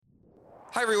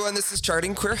Hi, everyone. This is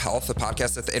Charting Queer Health, a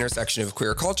podcast at the intersection of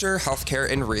queer culture,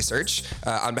 healthcare, and research.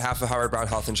 On behalf of Howard Brown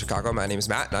Health in Chicago, my name is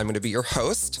Matt, and I'm going to be your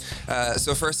host.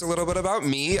 So first, a little bit about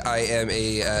me. I am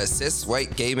a cis,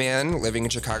 white, gay man living in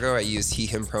Chicago. I use he,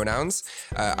 him pronouns.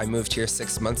 I moved here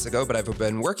 6 months ago, but I've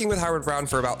been working with Howard Brown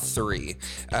for about 3.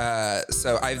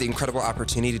 So I have the incredible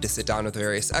opportunity to sit down with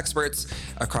various experts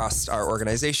across our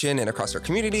organization and across our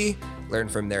community, learn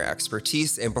from their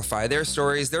expertise, amplify their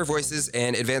stories, their voices,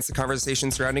 and advance the conversation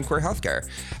surrounding queer healthcare.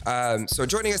 So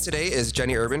joining us today is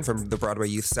Jenny Urban from the Broadway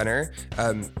Youth Center.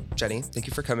 Jenny, thank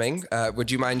you for coming.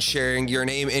 Would you mind sharing your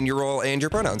name and your role and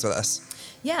your pronouns with us?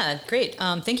 Yeah, great.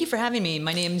 Thank you for having me.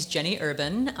 My name's Jenny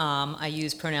Urban. I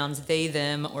use pronouns they,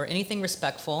 them, or anything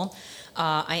respectful.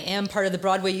 I am part of the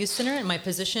Broadway Youth Center, and my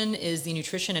position is the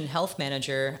Nutrition and Health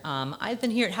Manager. I've been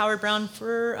here at Howard Brown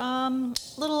for a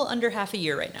little under half a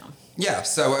year right now. Yeah,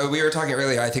 so we were talking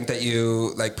earlier. I think that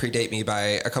you predate me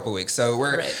by a couple weeks. So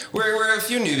we're a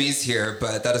few newbies here,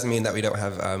 but that doesn't mean that we don't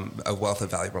have a wealth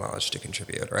of valuable knowledge to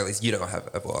contribute, or at least you don't have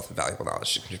a wealth of valuable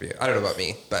knowledge to contribute. I don't know about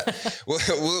me, but we'll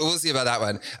see about that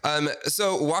one.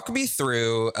 So walk me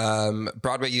through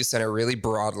Broadway Youth Center really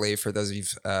broadly for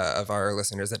those of our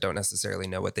listeners that don't necessarily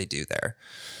know what they do there.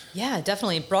 Yeah,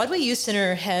 definitely. Broadway Youth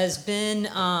Center has been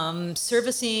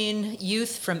servicing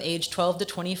youth from age 12 to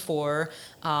 24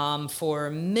 for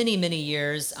many, many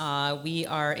years. We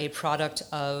are a product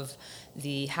of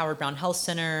the Howard Brown Health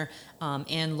Center,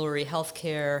 and Lurie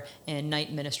Healthcare, and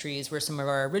Knight Ministries were some of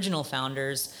our original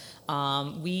founders.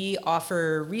 We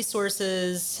offer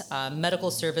resources,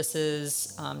 medical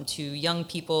services to young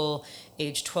people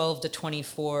age 12 to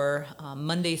 24,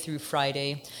 Monday through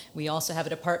Friday. We also have a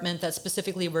department that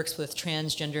specifically works with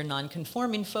transgender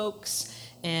non-conforming folks.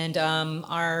 And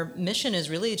our mission is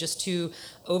really just to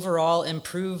overall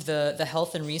improve the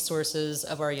health and resources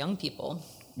of our young people.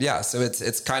 Yeah, so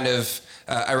it's kind of,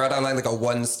 I read online like a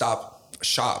one-stop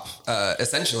shop,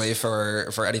 essentially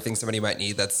for anything somebody might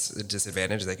need that's a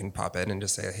disadvantage. They can pop in and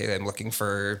just say, hey, I'm looking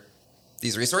for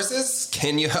these resources.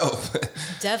 Can you help?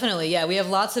 Definitely. Yeah. We have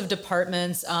lots of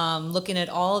departments looking at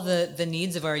all the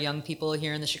needs of our young people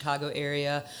here in the Chicago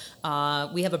area.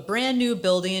 We have a brand new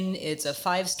building. It's a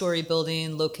 5-story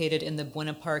building located in the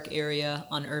Buena Park area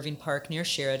on Irving Park near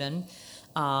Sheridan.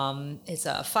 It's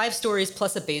 5 stories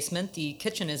plus a basement. The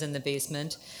kitchen is in the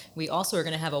basement. We also are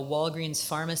going to have a Walgreens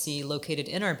pharmacy located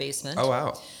in our basement. Oh,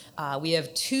 wow. We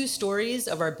have 2 stories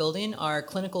of our building are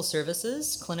clinical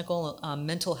services, clinical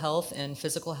mental health and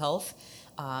physical health.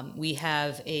 We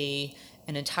have an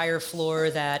entire floor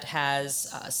that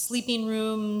has sleeping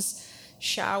rooms,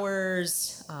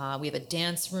 showers. We have a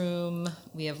dance room.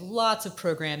 We have lots of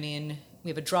programming. We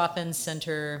have a drop-in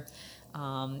center.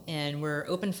 And we're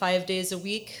open 5 days a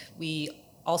week. We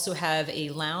also have a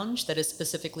lounge that is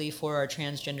specifically for our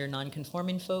transgender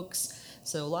non-conforming folks.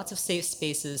 So lots of safe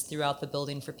spaces throughout the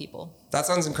building for people. That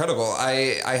sounds incredible.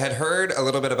 I had heard a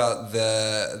little bit about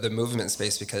the movement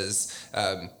space because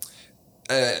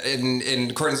in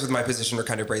accordance with my position, we're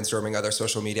kind of brainstorming other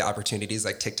social media opportunities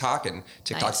like TikTok, and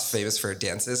TikTok's famous for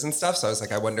dances and stuff. So I was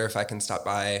like, I wonder if I can stop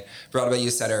by Broadway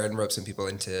Youth Center and rope some people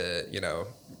into,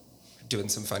 doing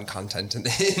some fun content in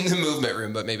the movement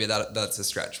room, but maybe that's a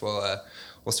stretch.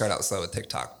 We'll start out slow with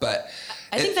TikTok, but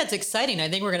I think that's exciting. I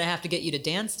think we're going to have to get you to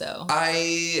dance though.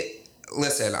 I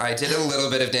did a little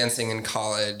bit of dancing in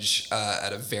college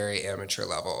at a very amateur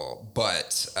level,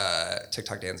 but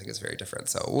TikTok dancing is very different.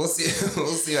 So we'll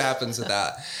see what happens with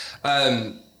that.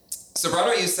 So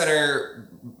Broadway Youth Center,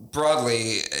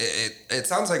 broadly, it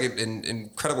sounds like an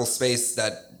incredible space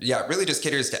that, really just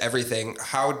caters to everything.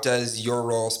 How does your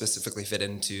role specifically fit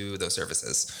into those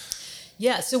services?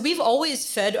 Yeah, so we've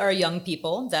always fed our young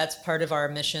people. That's part of our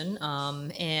mission.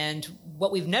 And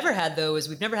what we've never had, though, is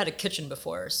we've never had a kitchen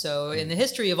before. So in the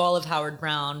history of all of Howard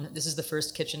Brown, this is the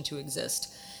first kitchen to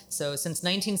exist. So since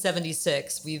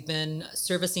 1976, we've been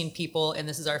servicing people, and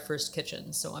this is our first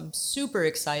kitchen. So I'm super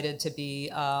excited to be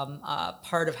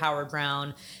part of Howard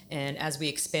Brown, and as we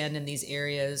expand in these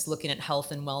areas, looking at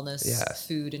health and wellness,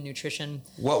 food and nutrition.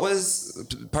 How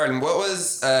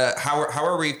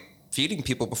are we feeding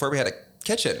people before we had a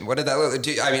kitchen? What did that look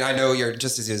like? I know you're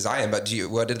just as good as I am, but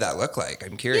what did that look like?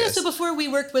 I'm curious. Yeah, so before we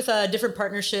worked with different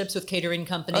partnerships with catering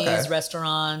companies,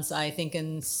 restaurants. I think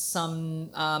in some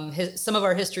of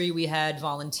our history we had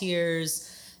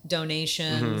volunteers,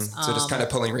 donations. Mm-hmm. So just kind of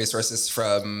pulling resources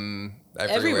from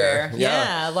everywhere.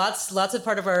 Yeah. Lots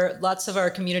of our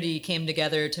community came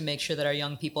together to make sure that our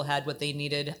young people had what they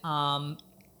needed.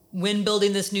 When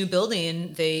building this new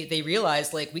building, they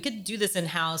realized we could do this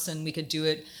in-house and we could do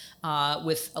it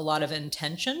with a lot of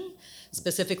intention,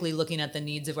 specifically looking at the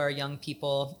needs of our young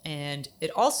people. And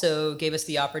it also gave us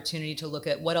the opportunity to look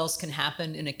at what else can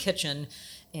happen in a kitchen.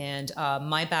 And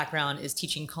my background is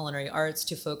teaching culinary arts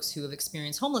to folks who have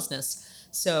experienced homelessness.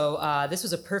 So this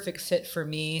was a perfect fit for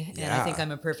me, and I think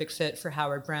I'm a perfect fit for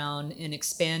Howard Brown in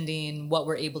expanding what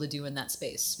we're able to do in that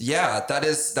space. Yeah, that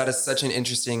is such an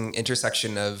interesting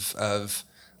intersection of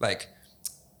like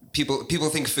people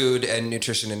think food and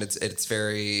nutrition, and it's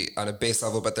very on a base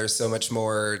level, but there's so much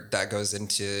more that goes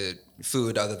into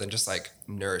food other than just like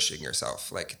nourishing yourself.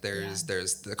 Like there's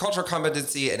the cultural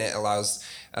competency, and it allows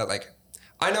like.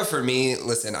 I know for me,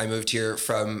 listen, I moved here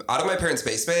from out of my parents'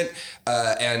 basement,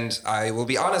 and I will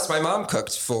be honest, my mom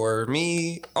cooked for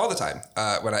me all the time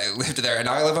when I lived there, and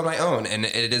now I live on my own, and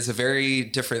it is a very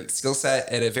different skill set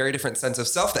and a very different sense of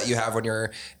self that you have when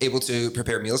you're able to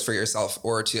prepare meals for yourself,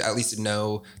 or to at least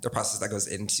know the process that goes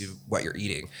into what you're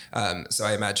eating. So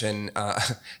I imagine I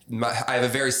have a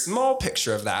very small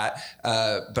picture of that,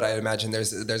 but I imagine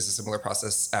there's a similar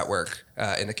process at work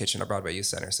in the kitchen at Broadway Youth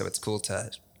Center. So it's cool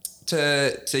to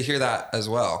hear that as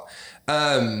well.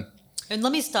 And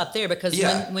let me stop there, because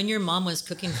when your mom was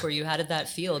cooking for you, how did that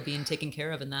feel, being taken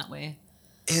care of in that way?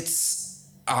 It's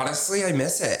honestly, I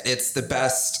miss it. It's the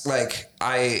best. Like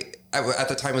I at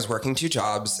the time was working 2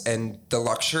 jobs, and the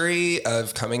luxury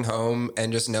of coming home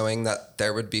and just knowing that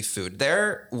there would be food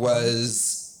there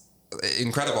was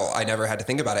incredible. I never had to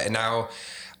think about it. And now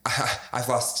I've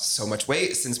lost so much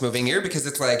weight since moving here, because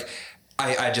it's like,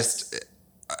 I just,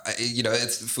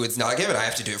 food's not a given. I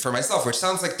have to do it for myself, which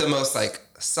sounds like the most like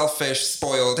selfish,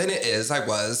 spoiled, and it is.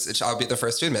 I'll be the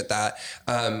first to admit that.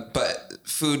 But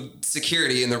food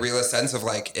security in the realest sense of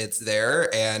like, it's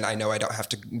there, and I know I don't have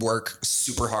to work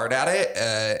super hard at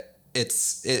it.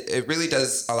 It really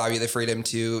does allow you the freedom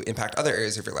to impact other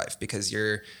areas of your life, because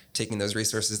you're taking those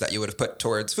resources that you would have put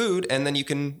towards food, and then you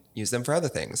can use them for other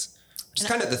things, which is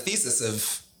kind of the thesis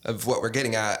of what we're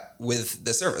getting at with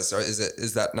the service. Or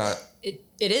is that not?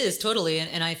 It is totally.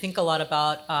 And I think a lot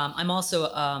about, I'm also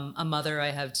a mother. I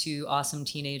have 2 awesome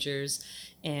teenagers.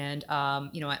 And,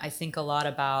 I think a lot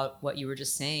about what you were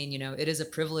just saying. It is a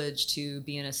privilege to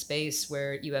be in a space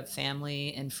where you have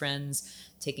family and friends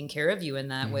taking care of you in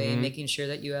that way, making sure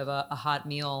that you have a hot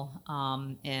meal,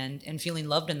 and feeling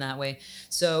loved in that way.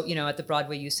 So, at the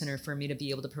Broadway Youth Center, for me to be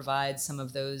able to provide some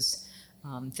of those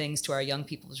things to our young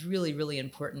people is really, really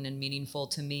important and meaningful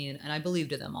to me, and I believe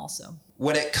to them also.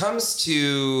 When it comes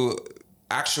to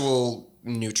actual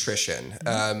nutrition,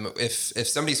 if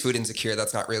somebody's food insecure,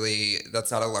 that's not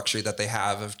a luxury that they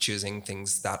have, of choosing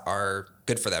things that are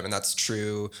good for them, and that's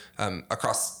true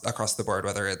across the board,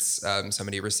 whether it's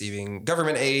somebody receiving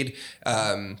government aid.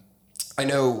 I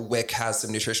know WIC has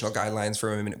some nutritional guidelines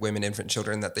for women, infant,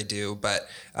 children that they do, but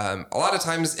a lot of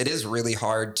times it is really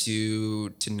hard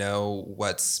to know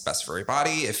what's best for your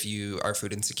body if you are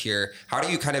food insecure. How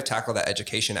do you kind of tackle that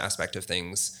education aspect of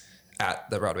things at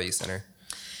the Broadway Youth Center?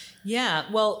 Yeah,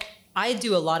 well, I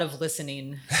do a lot of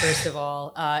listening, first of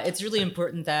all. It's really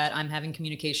important that I'm having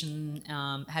communication,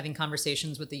 having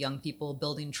conversations with the young people,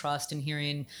 building trust, and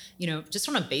hearing, just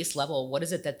on a base level, what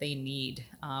is it that they need?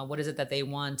 What is it that they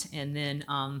want? And then,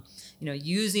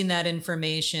 using that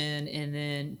information and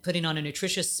then putting on a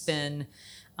nutritious spin,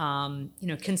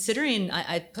 considering,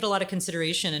 I put a lot of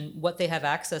consideration in what they have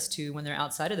access to when they're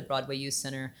outside of the Broadway Youth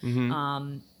Center.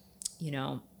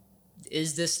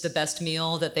 Is this the best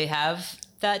meal that they have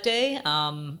that day?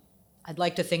 I'd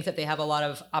like to think that they have a lot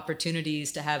of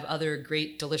opportunities to have other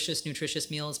great, delicious, nutritious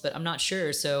meals, but I'm not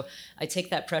sure. So I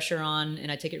take that pressure on,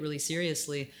 and I take it really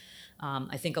seriously.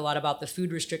 I think a lot about the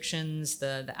food restrictions,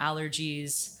 the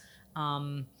allergies.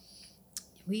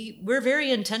 We're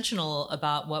very intentional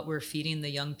about what we're feeding the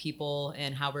young people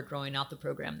and how we're growing out the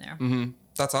program there.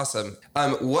 That's awesome.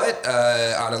 What,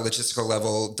 on a logistical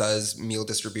level, does meal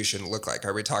distribution look like?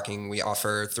 Are we talking, we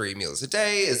offer 3 meals a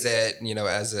day? Is it,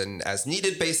 as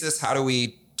needed basis? How do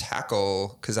we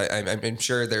tackle, because I'm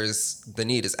sure the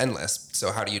need is endless.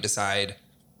 So how do you decide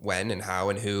when and how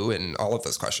and who and all of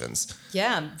those questions?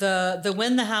 Yeah, the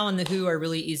when, the how, and the who are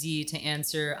really easy to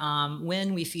answer.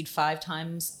 When, we feed 5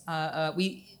 times.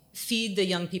 We feed the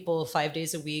young people 5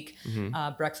 days a week,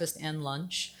 breakfast and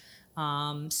lunch.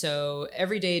 So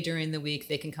every day during the week,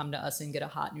 they can come to us and get a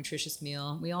hot, nutritious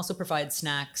meal. We also provide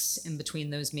snacks in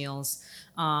between those meals.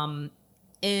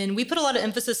 And we put a lot of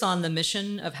emphasis on the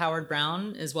mission of Howard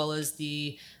Brown, as well as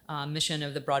the mission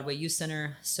of the Broadway Youth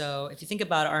Center. So if you think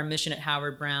about our mission at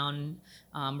Howard Brown,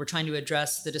 we're trying to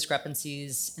address the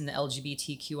discrepancies in the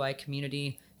LGBTQI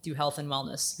community through health and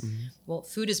wellness. Well,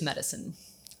 food is medicine.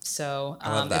 So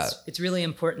I love that. it's really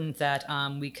important that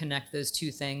we connect those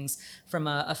two things from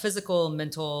a physical,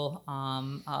 mental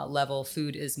level.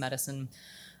 Food is medicine.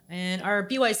 And our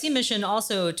BYC mission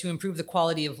also to improve the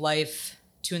quality of life,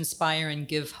 to inspire and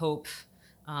give hope,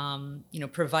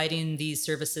 providing these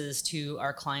services to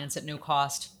our clients at no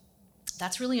cost.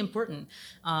 That's really important.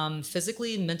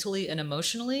 Physically, mentally, and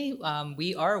emotionally,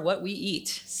 we are what we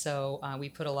eat. So we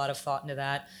put a lot of thought into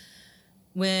that.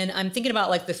 When I'm thinking about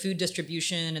like the food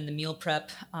distribution and the meal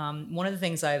prep, one of the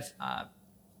things I've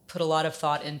put a lot of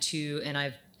thought into, and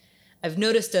I've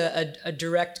noticed a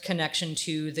direct connection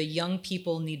to the young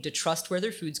people need to trust where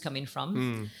their food's coming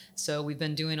from. So we've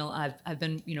been doing, I've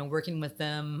been, working with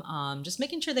them, just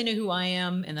making sure they know who I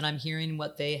am and that I'm hearing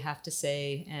what they have to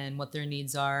say and what their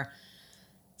needs are.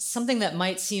 Something that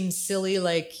might seem silly,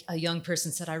 like a young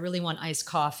person said, I really want iced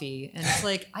coffee. And it's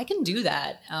like, I can do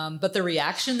that. But the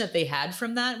reaction that they had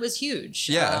from that was huge.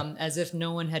 Yeah. As if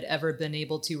no one had ever been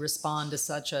able to respond to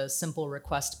such a simple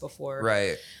request before.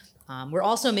 Right. We're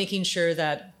also making sure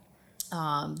that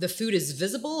the food is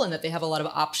visible and that they have a lot of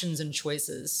options and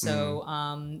choices. So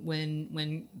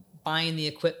when buying the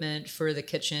equipment for the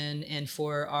kitchen and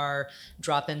for our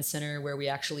drop-in center where we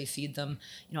actually feed them,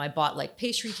 I bought like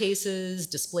pastry cases,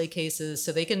 display cases,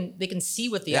 so they can see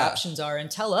what the options are and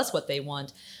tell us what they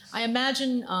want. I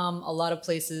imagine a lot of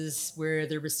places where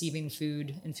they're receiving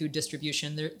food and food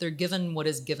distribution, they're given what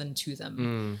is given to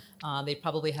them. They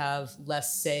probably have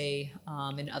less say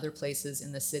in other places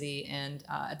in the city. And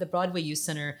at the Broadway Youth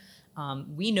Center,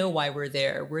 we know why we're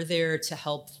there. We're there to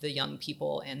help the young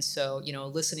people. And so,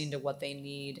 listening to what they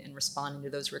need and responding to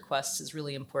those requests is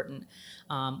really important.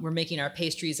 We're making our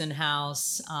pastries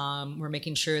in-house. We're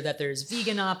making sure that there's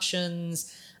vegan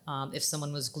options. If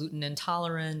someone was gluten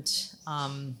intolerant.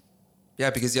 Yeah,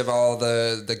 because you have all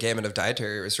the gamut of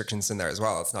dietary restrictions in there as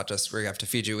well. It's not just we have to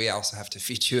feed you. We also have to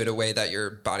feed you in a way that your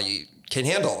body can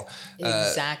handle.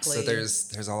 Exactly. So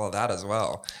there's all of that as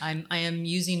well. I am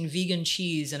using vegan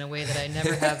cheese in a way that I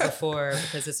never have before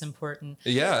because it's important.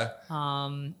 Yeah.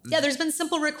 There's been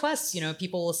simple requests.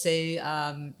 People will say,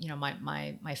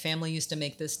 my family used to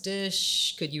make this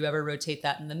dish. Could you ever rotate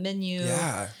that in the menu?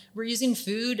 Yeah. We're using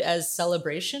food as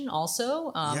celebration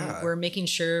also. Yeah. We're making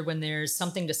sure when there's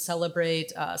something to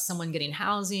celebrate, someone getting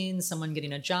housing, someone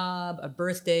getting a job, a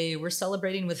birthday, we're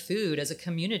celebrating with food as a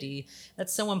community.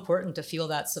 That's so important to feel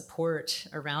that support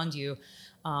around you.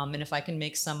 And if I can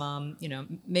make some,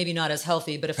 maybe not as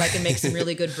healthy, but if I can make some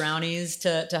really good brownies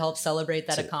to help celebrate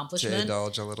that accomplishment. To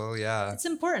indulge a little, yeah. It's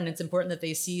important. It's important that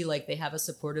they see like they have a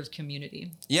supportive community.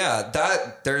 Yeah,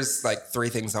 there's like three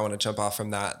things I want to jump off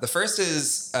from that. The first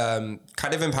is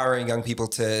kind of empowering young people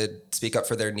to speak up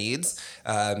for their needs,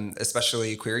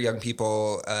 especially queer young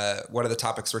people. One of the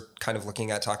topics we're kind of looking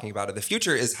at talking about in the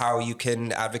future is how you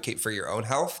can advocate for your own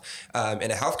health in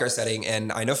a healthcare setting.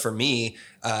 And I know for me,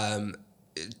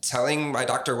 telling my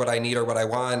doctor what I need or what I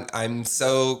want, I'm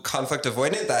so conflict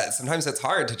avoidant that sometimes it's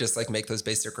hard to just like make those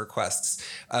basic requests.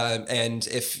 And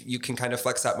if you can kind of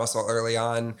flex that muscle early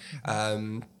on,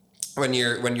 when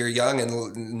you're young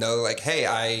and know like, hey,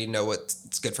 I know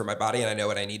what's good for my body and I know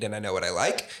what I need and I know what I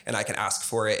like and I can ask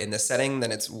for it in this setting,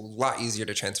 then it's a lot easier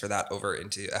to transfer that over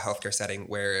into a healthcare setting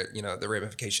where, the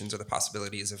ramifications or the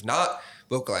possibilities of not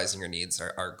vocalizing your needs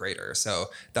are greater. So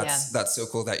that's so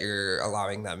cool that you're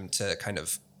allowing them to kind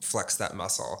of flex that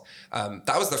muscle.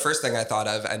 That was the first thing I thought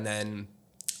of. And then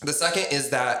the second is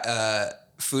that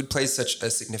food plays such a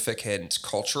significant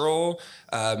cultural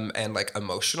and like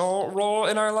emotional role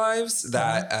in our lives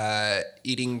that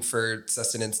eating for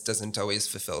sustenance doesn't always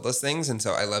fulfill those things. And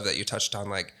so I love that you touched on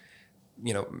like,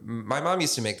 my mom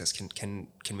used to make this. Can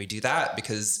we do that?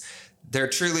 Because there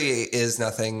truly is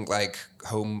nothing like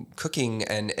home cooking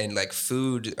and like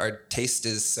food. Our taste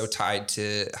is so tied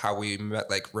to how we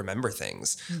like remember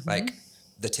things, like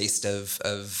the taste of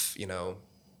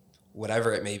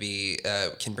whatever it may be,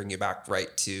 can bring you back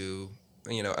right to,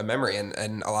 a memory.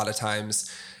 And a lot of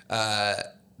times,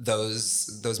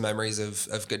 those memories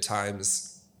of good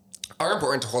times are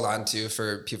important to hold on to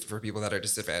for people that are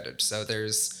disadvantaged. So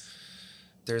there's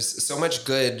so much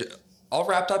good all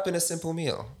wrapped up in a simple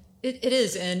meal. It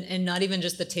is. And not even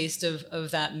just the taste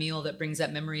of that meal that brings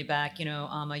that memory back.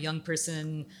 A young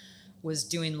person was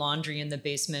doing laundry in the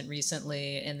basement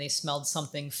recently and they smelled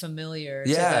something familiar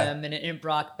to them and it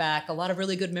brought back a lot of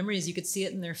really good memories. You could see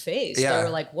it in their face. They were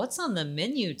like, what's on the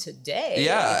menu today?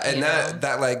 Yeah. And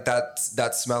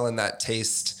that smell and that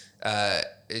taste,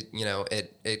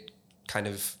 it kind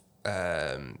of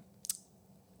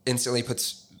instantly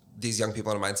puts these young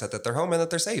people in a mindset that they're home and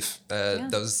that they're safe.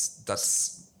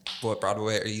 That's what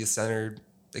Broadway Youth Center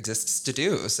exists to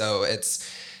do. So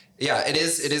Yeah, it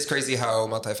is. It is crazy how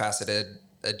multifaceted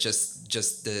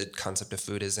just the concept of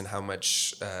food is, and how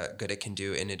much good it can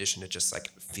do in addition to just like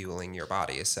fueling your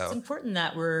body. It's So important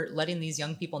that we're letting these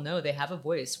young people know they have a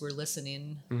voice. We're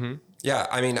listening. yeah,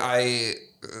 I mean, I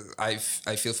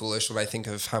feel foolish when I think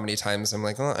of how many times I'm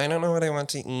like, well, I don't know what I want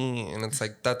to eat, and it's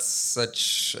like that's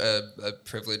such a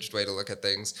privileged way to look at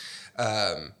things.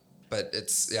 But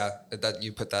it's that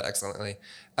you put that excellently.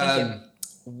 Thank you.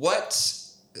 What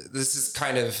This is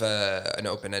kind of an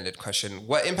open-ended question.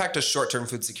 What impact does short-term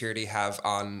food security have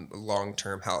on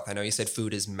long-term health? I know you said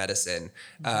food is medicine.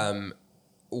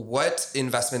 What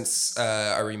investments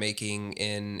are we making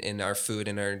in our food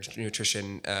and our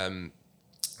nutrition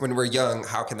when we're young?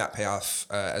 How can that pay off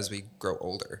as we grow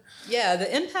older? Yeah,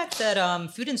 the impact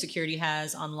that food insecurity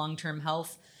has on long-term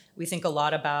health, we think a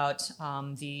lot about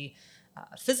the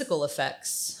physical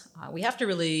effects. We have to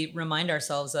really remind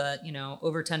ourselves that,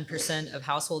 over 10% of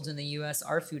households in the U.S.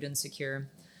 are food insecure.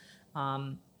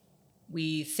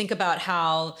 We think about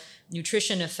how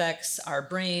nutrition affects our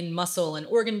brain, muscle, and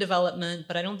organ development,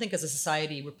 but I don't think as a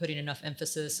society we're putting enough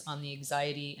emphasis on the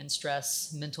anxiety and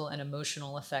stress, mental and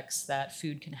emotional effects that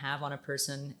food can have on a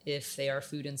person if they are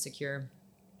food insecure.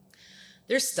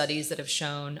 There's studies that have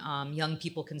shown young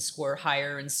people can score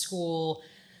higher in school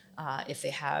if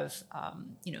they have,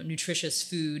 nutritious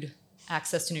food,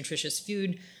 access to nutritious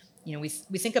food. We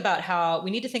think about how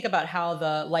we need to think about how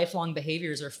the lifelong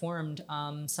behaviors are formed,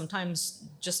 sometimes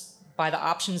just by the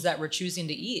options that we're choosing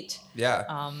to eat.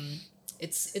 Yeah.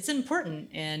 It's important,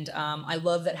 and I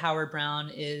love that Howard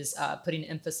Brown is putting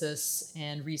emphasis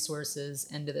and resources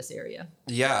into this area.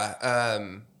 Yeah.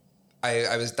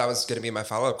 That was going to be my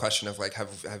follow-up question of like,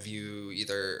 have you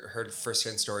either heard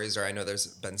firsthand stories, or I know there's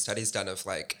been studies done of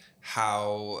like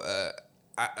how,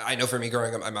 I know for me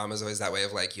growing up, my mom was always that way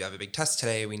of like, you have a big test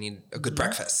today, we need a good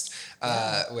breakfast,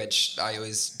 which I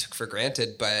always took for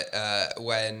granted. But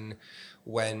when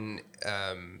education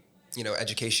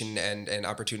and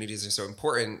opportunities are so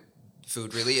important,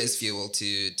 food really is fuel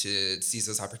to seize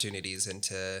those opportunities and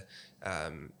to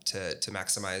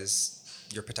maximize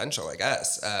your potential, I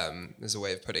guess, is a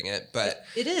way of putting it. But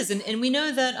it is. And we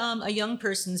know that a young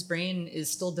person's brain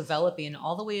is still developing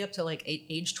all the way up to like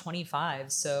age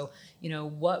 25. So,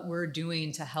 what we're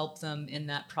doing to help them in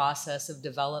that process of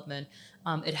development,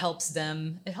 it helps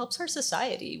them, it helps our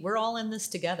society. We're all in this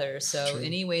together. So True.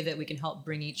 Any way that we can help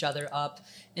bring each other up.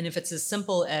 And if it's as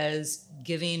simple as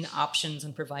giving options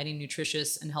and providing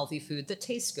nutritious and healthy food that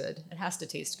tastes good, it has to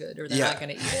taste good or they're not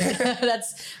going to eat it.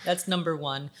 That's number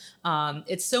one.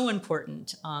 It's so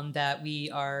important that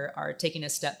we are taking a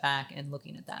step back and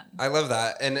looking at that. I love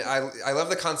that. And I love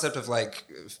the concept of like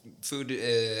food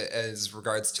as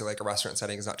regards to like a restaurant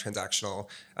setting is not transactional.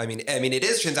 I mean, it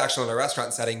is transactional in a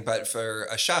restaurant setting, but for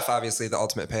a chef, obviously the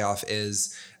ultimate payoff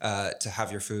is to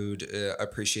have your food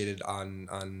appreciated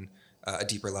on a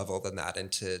deeper level than that,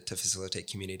 and to facilitate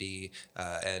community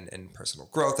and personal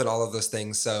growth and all of those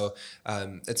things. So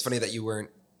it's funny that you weren't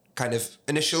kind of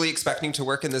initially expecting to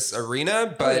work in this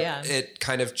arena, but it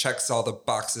kind of checks all the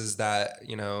boxes that,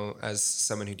 as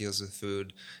someone who deals with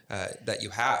food, that you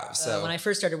have. So when I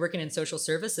first started working in social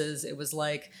services, it was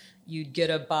like you'd get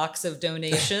a box of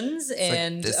donations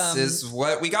and like, this is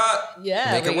what we got.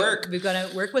 Yeah, make it work. We've got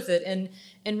to work with it.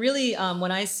 And really,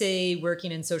 when I say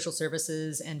working in social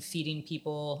services and feeding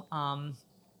people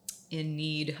in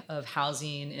need of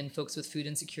housing and folks with food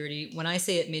insecurity, when I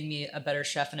say it made me a better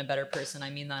chef and a better person,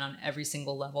 I mean that on every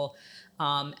single level.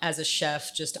 As a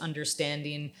chef, just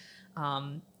understanding,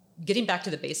 getting back to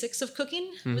the basics of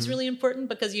cooking was really important,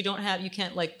 because you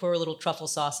can't like pour a little truffle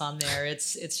sauce on there.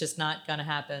 It's just not going to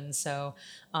happen. So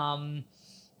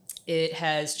it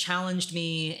has challenged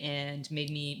me and made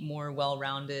me more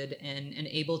well-rounded and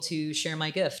able to share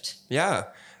my gift. Yeah.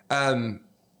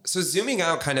 So zooming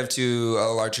out kind of to a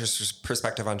larger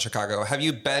perspective on Chicago, have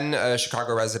you been a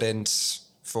Chicago resident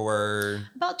for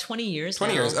about 20 years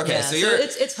 20 now. years. Okay. Yeah, so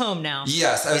it's home now.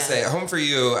 Yes. I would say home for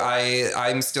you.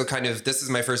 I'm still kind of, this is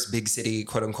my first big city,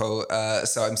 quote unquote.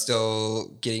 So I'm still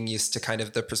getting used to kind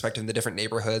of the perspective in the different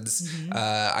neighborhoods.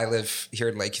 I live here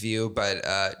in Lakeview, but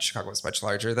Chicago is much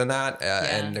larger than that.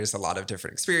 And there's a lot of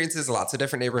different experiences, lots of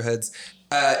different neighborhoods.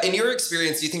 In your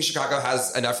experience, do you think Chicago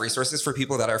has enough resources for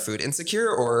people that are food insecure?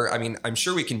 Or, I mean, I'm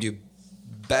sure we can do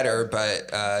better,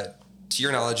 but to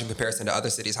your knowledge, in comparison to other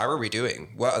cities, how are we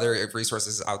doing? What other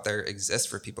resources out there exist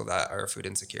for people that are food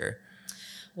insecure?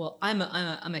 Well, I'm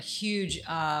a huge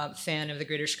fan of the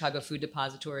Greater Chicago Food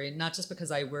Depository, not just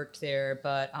because I worked there,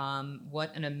 but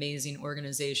what an amazing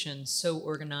organization, so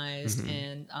organized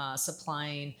and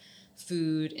supplying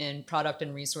food and product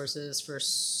and resources for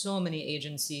so many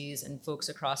agencies and folks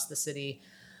across the city.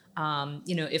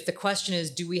 If the question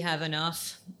is, do we have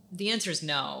enough? The answer is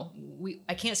no.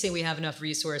 I can't say we have enough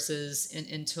resources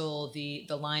until the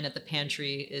line at the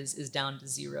pantry is down to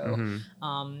zero.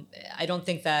 I don't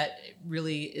think that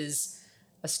really is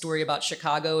a story about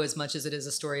Chicago as much as it is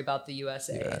a story about the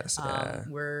USA. US, yeah.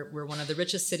 We're one of the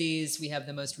richest cities. We have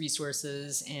the most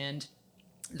resources, and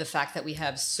the fact that we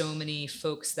have so many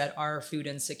folks that are food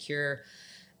insecure,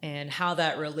 and how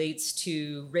that relates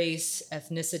to race,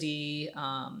 ethnicity,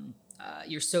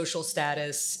 your social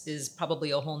status is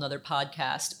probably a whole nother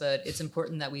podcast, but it's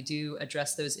important that we do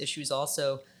address those issues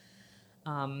also.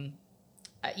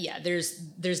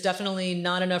 There's definitely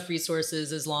not enough resources.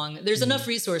 There's enough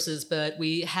resources, but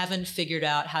we haven't figured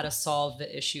out how to solve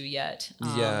the issue yet.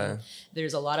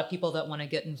 There's a lot of people that want to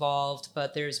get involved,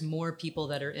 but there's more people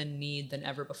that are in need than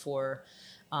ever before.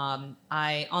 On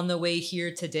the way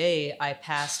here today, I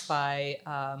passed by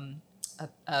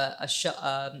a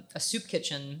soup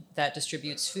kitchen that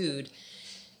distributes food,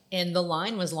 and the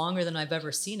line was longer than I've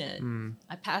ever seen it.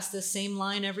 I pass this same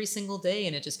line every single day,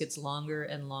 and it just gets longer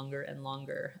and longer and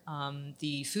longer.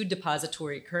 The food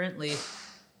depository currently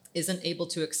isn't able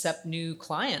to accept new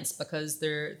clients because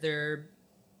their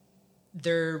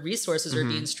resources are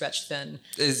being stretched thin.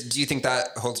 Do you think that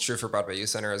holds true for Broadway Youth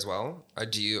Center as well? Or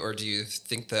do you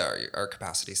think that our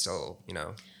capacity still,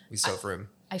 we still have room?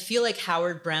 I feel like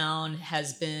Howard Brown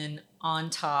has been on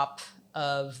top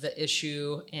of the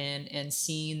issue and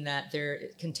seeing that there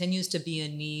continues to be a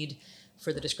need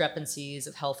for the discrepancies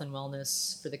of health and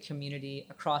wellness for the community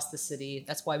across the city.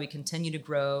 That's why we continue to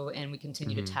grow and we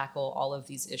continue to tackle all of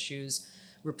these issues.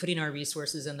 We're putting our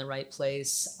resources in the right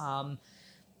place.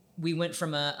 We went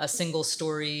from a single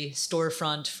story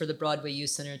storefront for the Broadway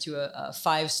Youth Center to a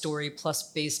 5-story plus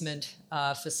basement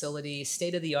facility,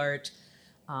 state of the art.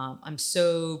 I'm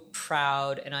so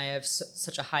proud, and I have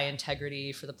such a high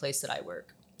integrity for the place that I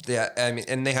work. Yeah, I mean,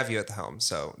 and they have you at the helm,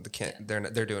 so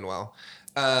they're doing well.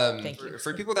 Thank you.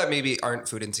 For people that maybe aren't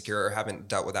food insecure or haven't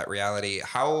dealt with that reality,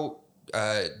 how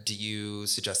do you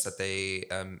suggest that they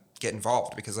get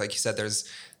involved? Because, like you said, there's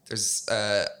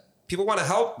people want to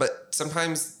help, but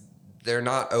sometimes they're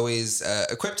not always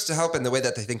equipped to help in the way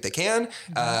that they think they can,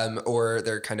 or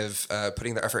they're kind of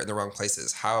putting their effort in the wrong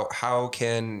places. How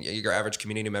can your average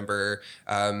community member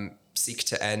seek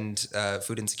to end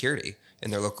food insecurity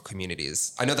in their local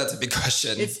communities? I know that's a big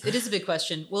question. It is a big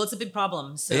question. Well, it's a big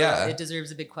problem, so it deserves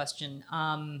a big question.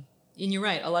 And you're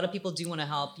right. A lot of people do want to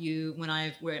help you. When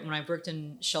I've worked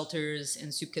in shelters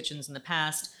and soup kitchens in the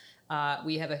past,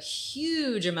 we have a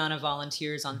huge amount of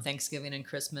volunteers on Thanksgiving and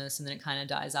Christmas, and then it kind of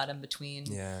dies out in between.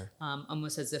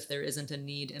 Almost as if there isn't a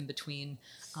need in between.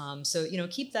 So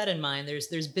keep that in mind.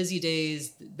 There's busy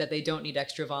days that they don't need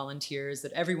extra volunteers,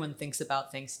 that everyone thinks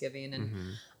about Thanksgiving,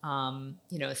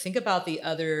 and think about the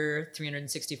other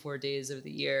 364 days of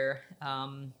the year.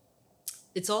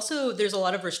 It's also, there's a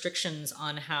lot of restrictions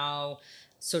on how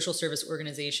social service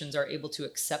organizations are able to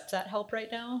accept that help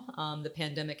right now. The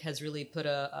pandemic has really put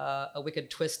a wicked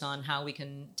twist on how we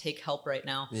can take help right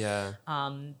now.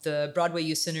 The Broadway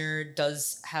Youth Center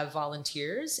does have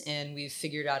volunteers, and we've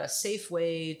figured out a safe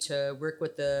way to work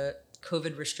with the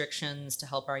COVID restrictions to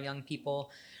help our young people.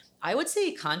 I would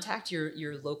say contact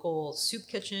your local soup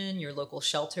kitchen, your local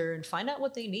shelter, and find out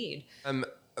what they need.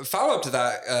 Follow up to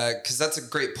that, because that's a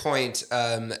great point.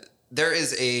 There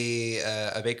is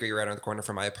a bakery right around the corner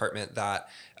from my apartment that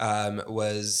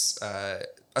was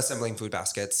assembling food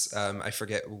baskets. I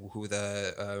forget who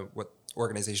what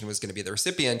organization was going to be the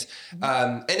recipient.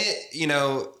 And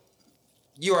it,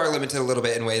 you are limited a little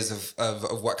bit in ways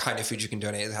of what kind of food you can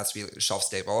donate. It has to be shelf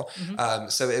stable.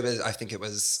 So I think it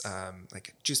was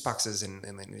like juice boxes and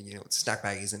snack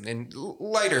baggies and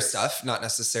lighter stuff, not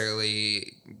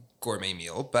necessarily gourmet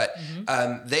meal, but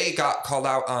they got called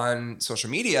out on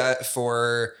social media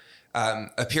for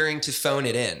appearing to phone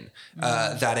it in.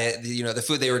 That the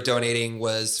food they were donating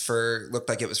looked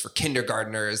like it was for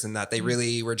kindergartners, and that they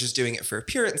really were just doing it for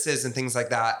appearances and things like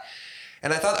that.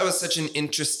 And I thought that was such an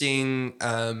interesting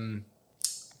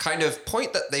kind of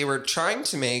point that they were trying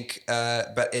to make,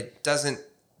 but it doesn't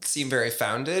seem very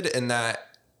founded. In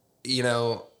that,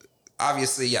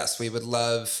 obviously, yes, we would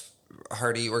love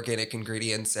hearty organic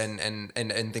ingredients and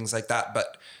things like that,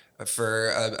 but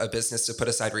for a business to put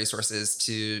aside resources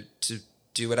to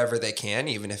do whatever they can,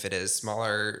 even if it is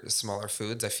smaller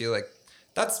foods, I feel like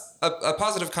that's a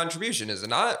positive contribution, is it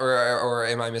not? Or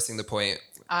am I missing the point?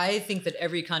 I think that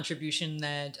every contribution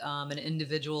that an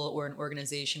individual or an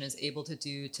organization is able to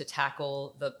do to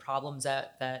tackle the problems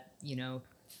that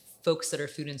folks that are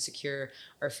food insecure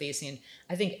are facing,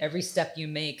 I think every step you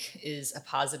make is a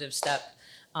positive step.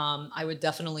 I would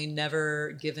definitely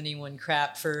never give anyone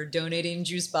crap for donating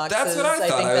juice boxes. That's what I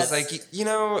thought. I was that's... like, you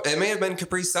know, it may have been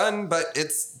Capri Sun, but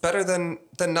it's better than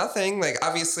nothing. Like,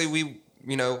 obviously,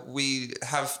 we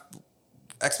have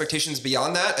expectations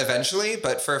beyond that eventually,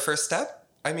 but for a first step,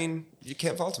 I mean, you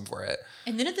can't fault them for it.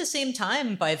 And then at the same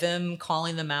time, by them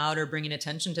calling them out or bringing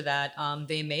attention to that,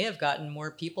 they may have gotten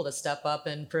more people to step up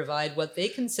and provide what they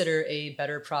consider a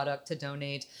better product to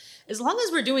donate. As long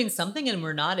as we're doing something and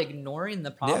we're not ignoring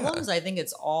the problems, I think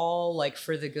it's all like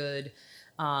for the good.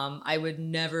 I would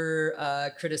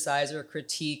never criticize or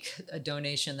critique a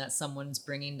donation that someone's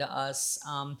bringing to us.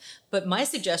 But my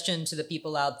suggestion to the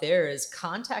people out there is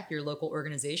contact your local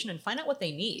organization and find out what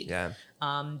they need. Yeah.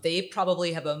 They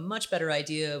probably have a much better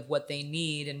idea of what they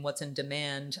need and what's in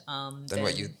demand than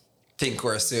what you think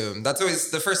or assume. That's always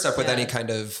the first step with any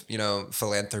kind of,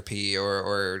 philanthropy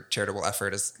or charitable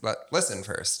effort is listen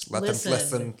first.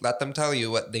 Let them tell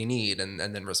you what they need and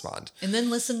then respond. And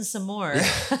then listen some more.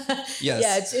 Yes.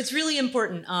 Yeah, it's really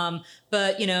important.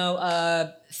 But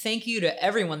thank you to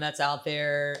everyone that's out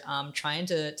there trying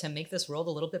to make this world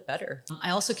a little bit better.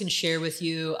 I also can share with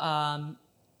you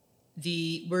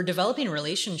we're developing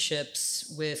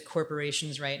relationships with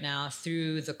corporations right now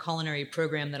through the culinary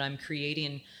program that I'm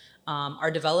creating.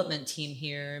 Our development team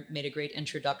here made a great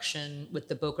introduction with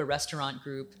the Boca Restaurant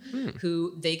Group,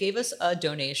 who they gave us a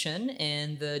donation,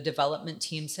 and the development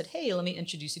team said, "Hey, let me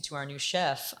introduce you to our new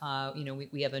chef.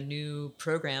 We have a new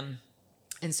program."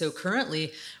 And so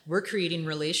currently, we're creating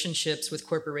relationships with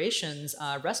corporations,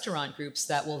 restaurant groups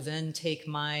that will then take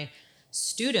my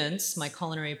students, my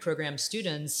culinary program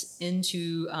students,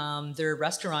 into their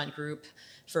restaurant group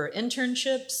for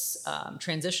internships,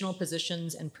 transitional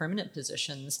positions, and permanent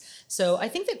positions. So I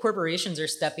think that corporations are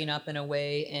stepping up in a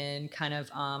way and kind of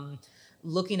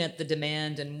looking at the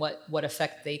demand and what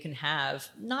effect they can have,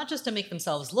 not just to make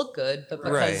themselves look good, but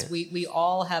because we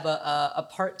all have a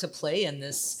part to play in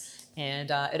this, and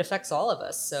it affects all of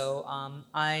us. So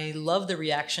I love the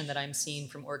reaction that I'm seeing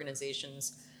from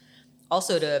organizations.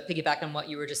 Also, to piggyback on what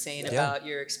you were just saying about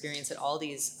your experience at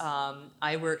Aldi's,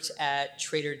 I worked at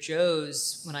Trader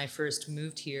Joe's when I first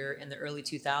moved here in the early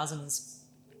 2000s.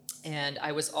 And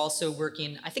I was also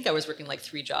working, I think I was working like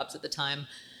 3 jobs at the time.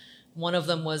 One of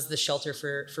them was the shelter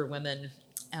for women.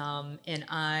 And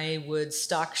I would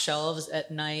stock shelves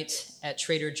at night at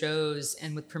Trader Joe's,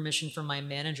 and with permission from my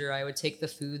manager, I would take the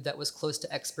food that was close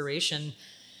to expiration.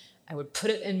 I would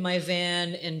put it in my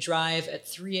van and drive at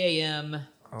 3 a.m.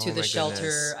 to the shelter.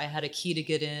 Goodness. I had a key to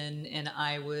get in, and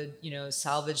I would,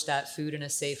 salvage that food in a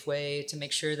safe way to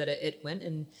make sure that it went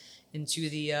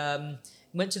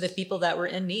went to the people that were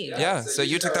in need. Yeah. So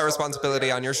you took that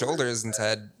responsibility on your shoulders and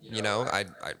said,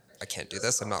 I can't do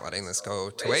this. I'm not letting this go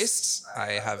to waste.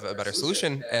 I have a better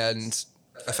solution, and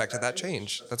affected that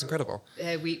change. That's incredible.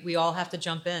 We all have to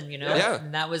jump in, Yeah.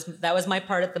 And that was my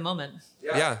part at the moment.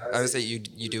 Yeah, I would say you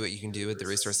do what you can do with the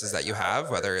resources that you have,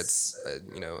 whether it's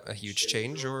a huge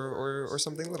change or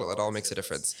something little. It all makes a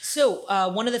difference. So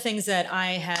one of the things that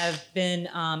I have been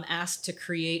asked to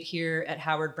create here at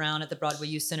Howard Brown at the Broadway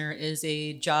Youth Center is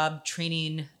a job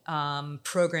training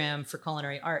program for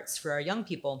culinary arts for our young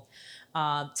people.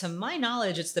 To my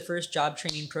knowledge, it's the first job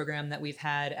training program that we've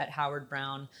had at Howard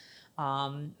Brown.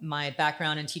 My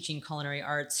background in teaching culinary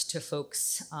arts to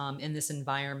folks in this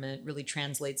environment really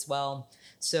translates well.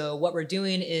 So what we're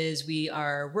doing is we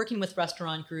are working with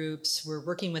restaurant groups, we're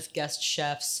working with guest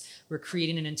chefs, we're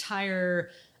creating an entire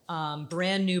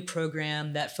brand new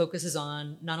program that focuses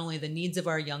on not only the needs of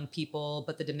our young people,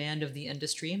 but the demand of the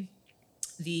industry.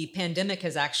 The pandemic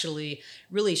has actually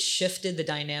really shifted the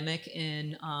dynamic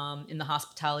in the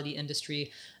hospitality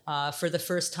industry. For the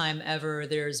first time ever,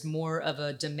 there's more of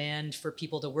a demand for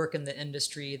people to work in the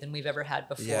industry than we've ever had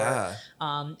before. Yeah.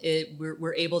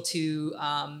 We're able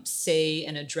to say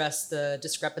and address the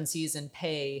discrepancies in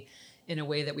pay in a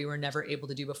way that we were never able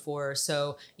to do before.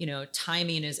 So,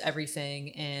 timing is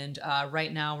everything. And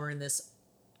right now we're in this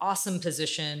awesome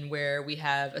position where we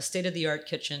have a state-of-the-art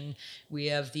kitchen, we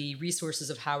have the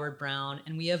resources of Howard Brown,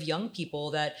 and we have young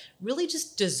people that really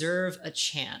just deserve a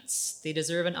chance. They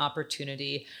deserve an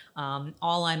opportunity.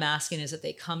 All I'm asking is that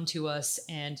they come to us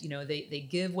and they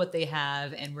give what they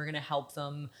have, and we're going to help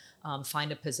them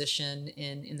find a position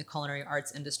in the culinary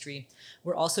arts industry.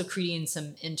 We're also creating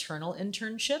some internal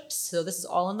internships, so this is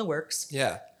all in the works.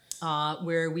 Yeah.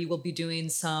 Where we will be doing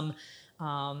some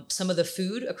of the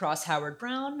food across Howard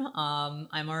Brown.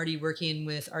 I'm already working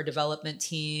with our development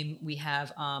team. We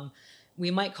have We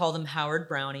might call them Howard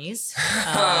Brownies.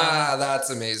 That's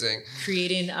amazing.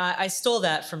 Creating, I stole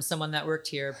that from someone that worked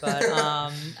here, but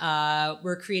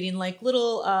we're creating like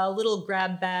little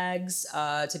grab bags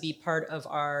to be part of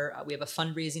our. We have a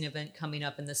fundraising event coming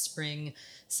up in the spring,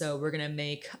 so we're gonna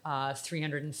make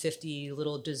 350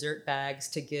 little dessert bags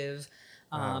to give.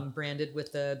 Branded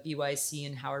with the BYC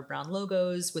and Howard Brown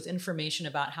logos, with information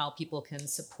about how people can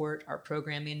support our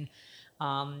programming.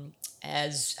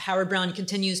 As Howard Brown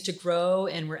continues to grow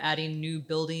and we're adding new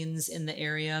buildings in the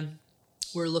area,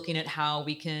 we're looking at how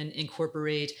we can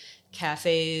incorporate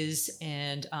cafes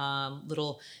and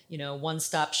little,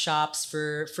 one-stop shops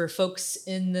for folks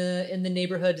in the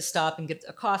neighborhood to stop and get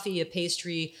a coffee, a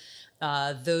pastry.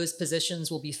 Those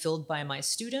positions will be filled by my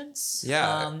students.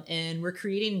 Yeah. And we're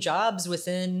creating jobs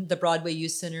within the Broadway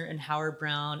Youth Center and Howard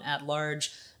Brown at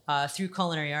large through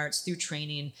culinary arts, through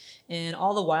training. And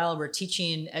all the while we're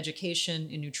teaching education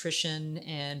and nutrition,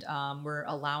 and we're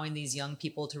allowing these young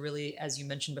people to really, as you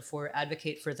mentioned before,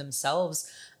 advocate for themselves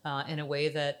in a way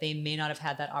that they may not have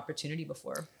had that opportunity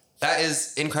before. That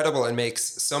is incredible and makes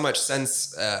so much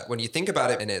sense when you think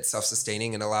about it, and it's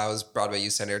self-sustaining and allows Broadway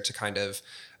Youth Center to kind of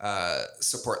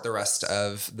support the rest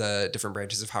of the different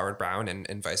branches of Howard Brown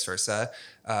and vice versa.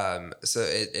 So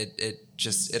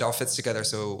it all fits together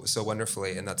so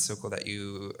wonderfully, and that's so cool that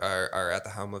you are at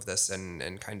the helm of this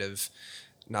and kind of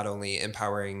not only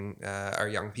empowering our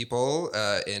young people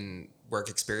in work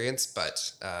experience,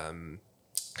 but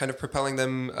kind of propelling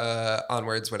them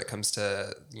onwards when it comes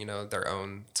to, their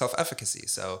own self-efficacy.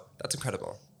 So that's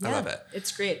incredible. I love it.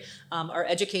 It's great. Our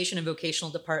education and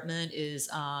vocational department is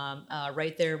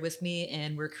right there with me,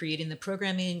 and we're creating the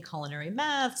programming, culinary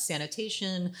math,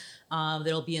 sanitation.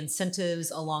 There'll be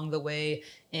incentives along the way.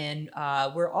 And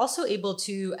we're also able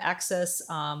to access,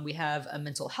 we have a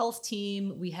mental health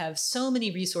team. We have so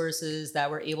many resources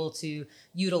that we're able to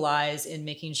utilize in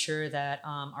making sure that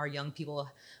our young people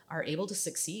are able to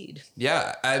succeed.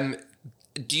 Yeah.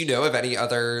 Do you know of any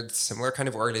other similar kind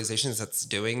of organizations that's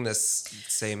doing this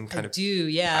same kind of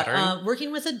pattern?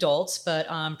 Working with adults, but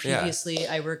previously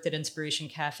I worked at Inspiration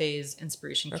Cafes,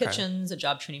 Inspiration Kitchens, a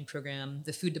job training program,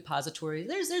 the Food Depository.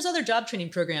 There's other job training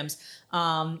programs.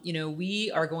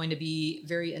 We are going to be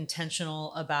very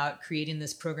intentional about creating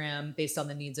this program based on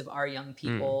the needs of our young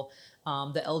people,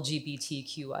 the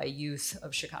LGBTQI youth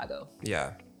of Chicago.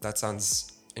 Yeah, that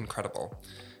sounds incredible.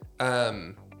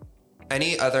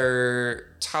 Any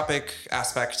other topic,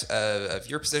 aspect of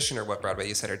your position or what Broadway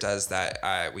Youth Center does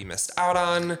that we missed out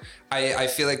on? I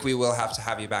feel like we will have to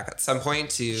have you back at some point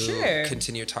to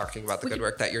continue talking about the good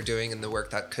work that you're doing and the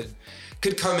work that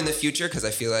could come in the future, because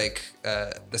I feel like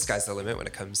the sky's the limit when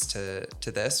it comes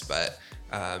to this. But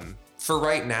for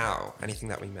right now, anything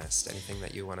that we missed, anything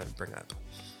that you want to bring up?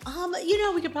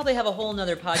 We could probably have a whole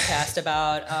nother podcast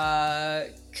about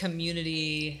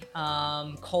community,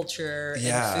 culture,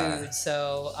 and food.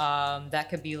 So that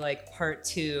could be like part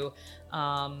 2.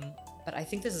 But I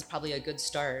think this is probably a good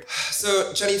start.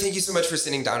 So, Jenny, thank you so much for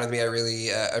sitting down with me. I really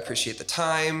appreciate the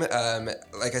time.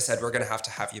 Like I said, we're going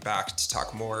to have you back to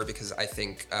talk more, because I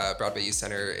think Broadway Youth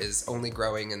Center is only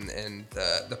growing, and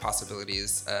the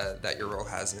possibilities that your role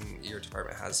has and your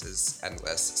department has is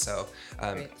endless. So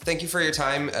thank you for your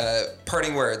time.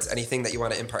 Parting words, anything that you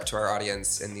want to impart to our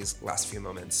audience in these last few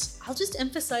moments? I'll just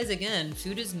emphasize again,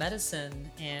 food is medicine,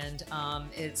 and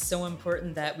it's so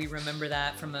important that we remember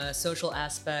that from a social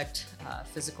aspect,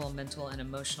 physical, mental, and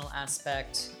emotional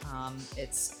aspect.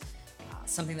 It's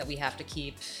something that we have to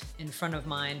keep in front of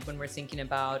mind when we're thinking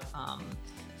about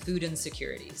food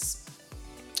insecurities.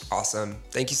 Awesome.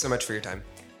 Thank you so much for your time.